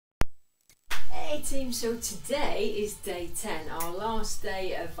Hey team, so today is day 10, our last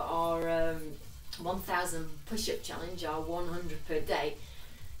day of our 1000 push-up challenge, our 100 per day.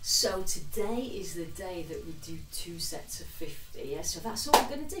 So today is the day that we do 2 sets of 50, yeah? So that's all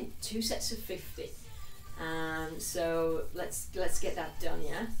we're going to do, 2 sets of 50. So let's get that done,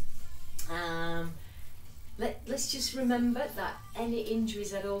 yeah? Let's just remember that any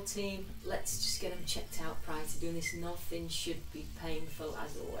injuries at all, team, let's just get them checked out prior to doing this. Nothing should be painful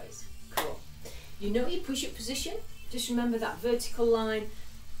as always. Cool. You know your push-up position, just remember that vertical line,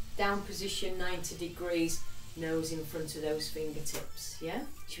 down position 90 degrees, nose in front of those fingertips, yeah?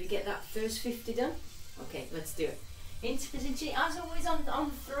 Should we get that first 50 done? Okay, let's do it. Into position, as always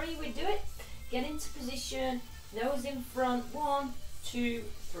on 3 we do it. Get into position, nose in front, 1, 2,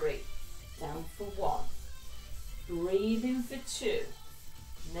 3. Down for 1. Breathe in for 2.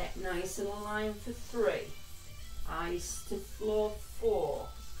 Neck nice and aligned for 3. Eyes to floor 4.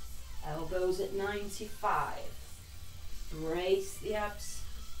 Elbows at 95. Brace the abs,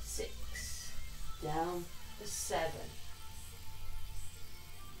 6. Down for 7.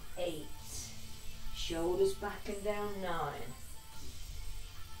 8. Shoulders back and down, 9.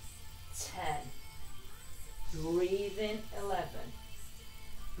 10. Breathe in, 11.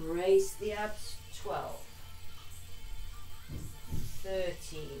 Brace the abs, 12.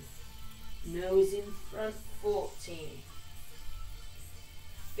 13. Nose in front, 14.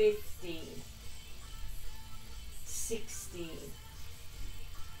 15, 16,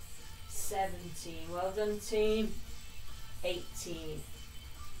 17, well done team, 18,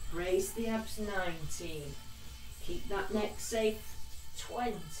 brace the abs, 19, keep that neck safe,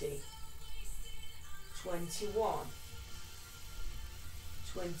 20, 21,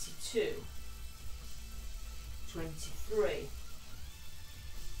 22, 23,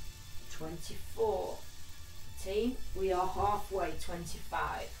 24, team, we are halfway,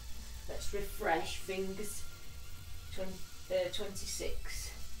 25. Let's refresh, fingers,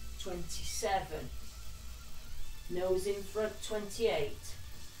 26, 27, nose in front, 28,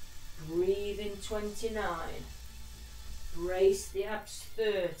 breathe in, 29, brace the abs,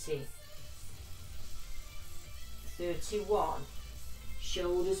 30, 31,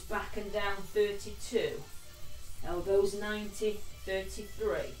 shoulders back and down, 32, elbows 90,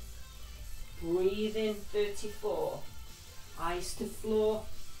 33, breathe in, 34, eyes to floor,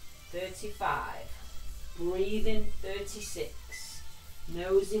 35, breathe in, 36,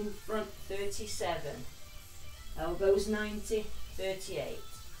 nose in front, 37, elbows 90, 38,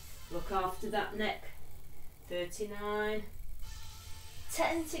 look after that neck, 39,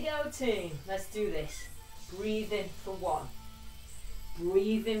 10 to go team, let's do this, breathe in for 1,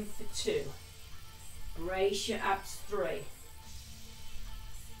 breathe in for 2, brace your abs, 3,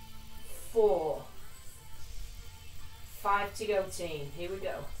 4, 5 to go team, here we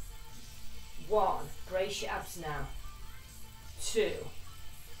go, 1, brace your abs now, 2,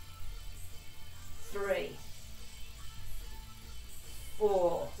 3,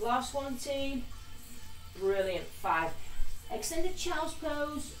 4, last one team, brilliant, 5, extended child's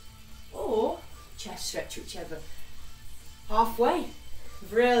pose or chest stretch, whichever, halfway,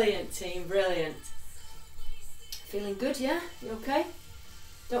 brilliant team, brilliant, feeling good, yeah, you okay?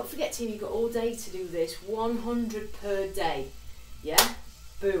 Don't forget team, you've got all day to do this, 100 per day, yeah,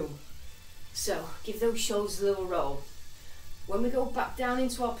 boom. So give those shoulders a little roll. When we go back down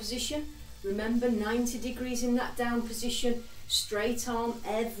into our position, remember 90 degrees in that down position, straight arm,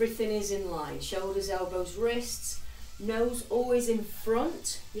 everything is in line, shoulders, elbows, wrists, nose always in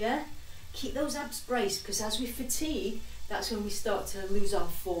front, yeah, keep those abs braced because as we fatigue, that's when we start to lose our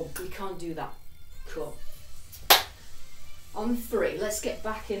form, we can't do that, cool. On 3, let's get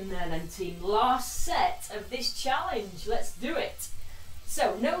back in there then team. Last set of this challenge, let's do it.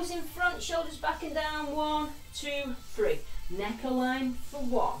 So nose in front, shoulders back and down, 1, 2, 3. Neck aligned for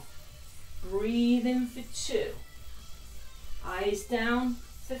 1. Breathe in for 2. Eyes down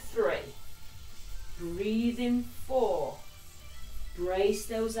for 3. Breathe in 4. Brace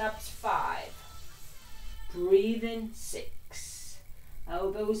those abs, 5. Breathe in 6.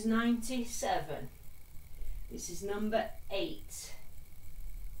 Elbows 97. This is number 8,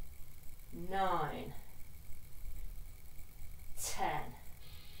 9, 10,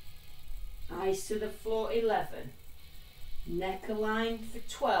 eyes to the floor, 11, neck aligned for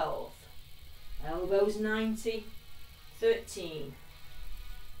 12, elbows 90, 13,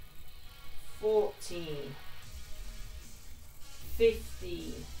 14,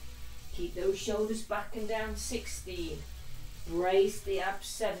 15, keep those shoulders back and down, 16, brace the abs,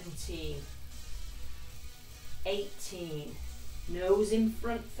 17, 18, nose in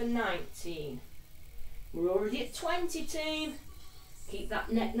front for 19, we're already at 20 team, Keep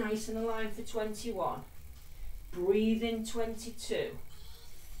that neck nice and aligned for 21. Breathe in 22.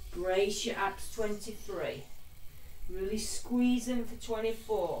 Brace your abs 23. Really squeeze in for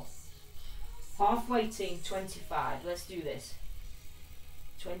 24. Halfway team 25. Let's do this.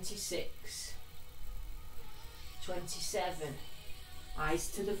 26. 27. Eyes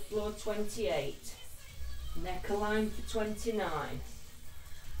to the floor 28. Neck aligned for 29.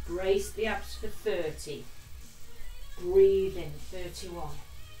 Brace the abs for 30. Breathe in 31.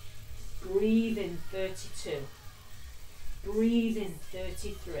 Breathe in 32. Breathe in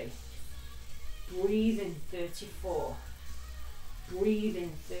 33. Breathe in 34. Breathe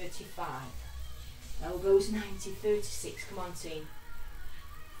in 35. Elbows 90, 36. Come on, team.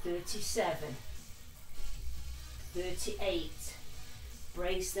 37. 38.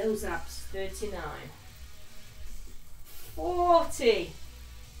 Brace those abs. 39. 40.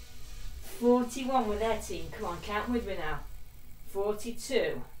 41 with their team. Come on, count with me now.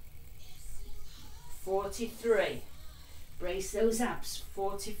 42. 43. Brace those abs.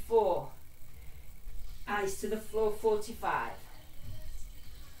 44. Eyes to the floor. 45.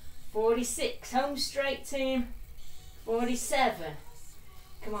 46. Home straight, team. 47.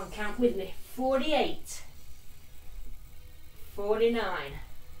 Come on, count with me. 48. 49.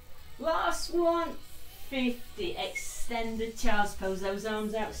 Last one. 50. Extended child's pose. Those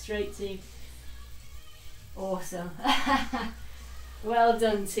arms out straight, team. Awesome. Well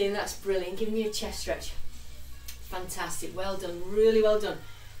done, team. That's brilliant. Give me a chest stretch. Fantastic. Well done. Really well done.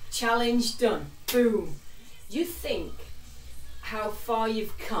 Challenge done. Boom. You think how far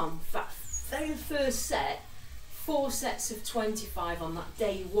you've come. That very first set, 4 sets of 25 on that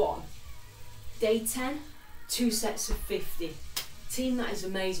day 1. Day 10, 2 sets of 50. Team, that is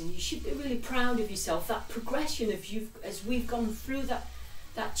amazing. You should be really proud of yourself. That progression of you as we've gone through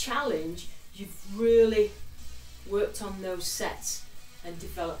that challenge, you've really worked on those sets and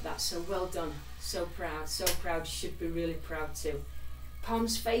developed that. So well done. So proud, so proud. You should be really proud too.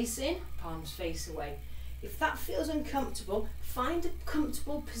 Palms face in, palms face away. If that feels uncomfortable, find a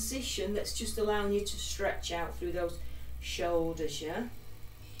comfortable position that's just allowing you to stretch out through those shoulders, yeah?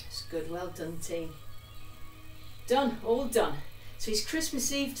 That's good. Well done, team. Done, all done. So it's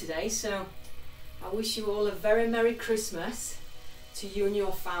Christmas Eve today, so I wish you all a very Merry Christmas to you and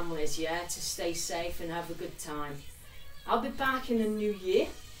your families, yeah? To stay safe and have a good time. I'll be back in the new year.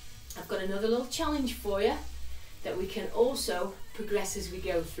 I've got another little challenge for you that we can also progress as we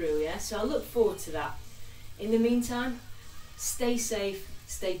go through, yeah? So I look forward to that. In the meantime, stay safe,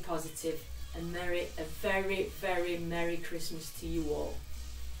 stay positive, and a very, very Merry Christmas to you all.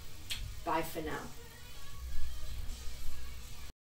 Bye for now.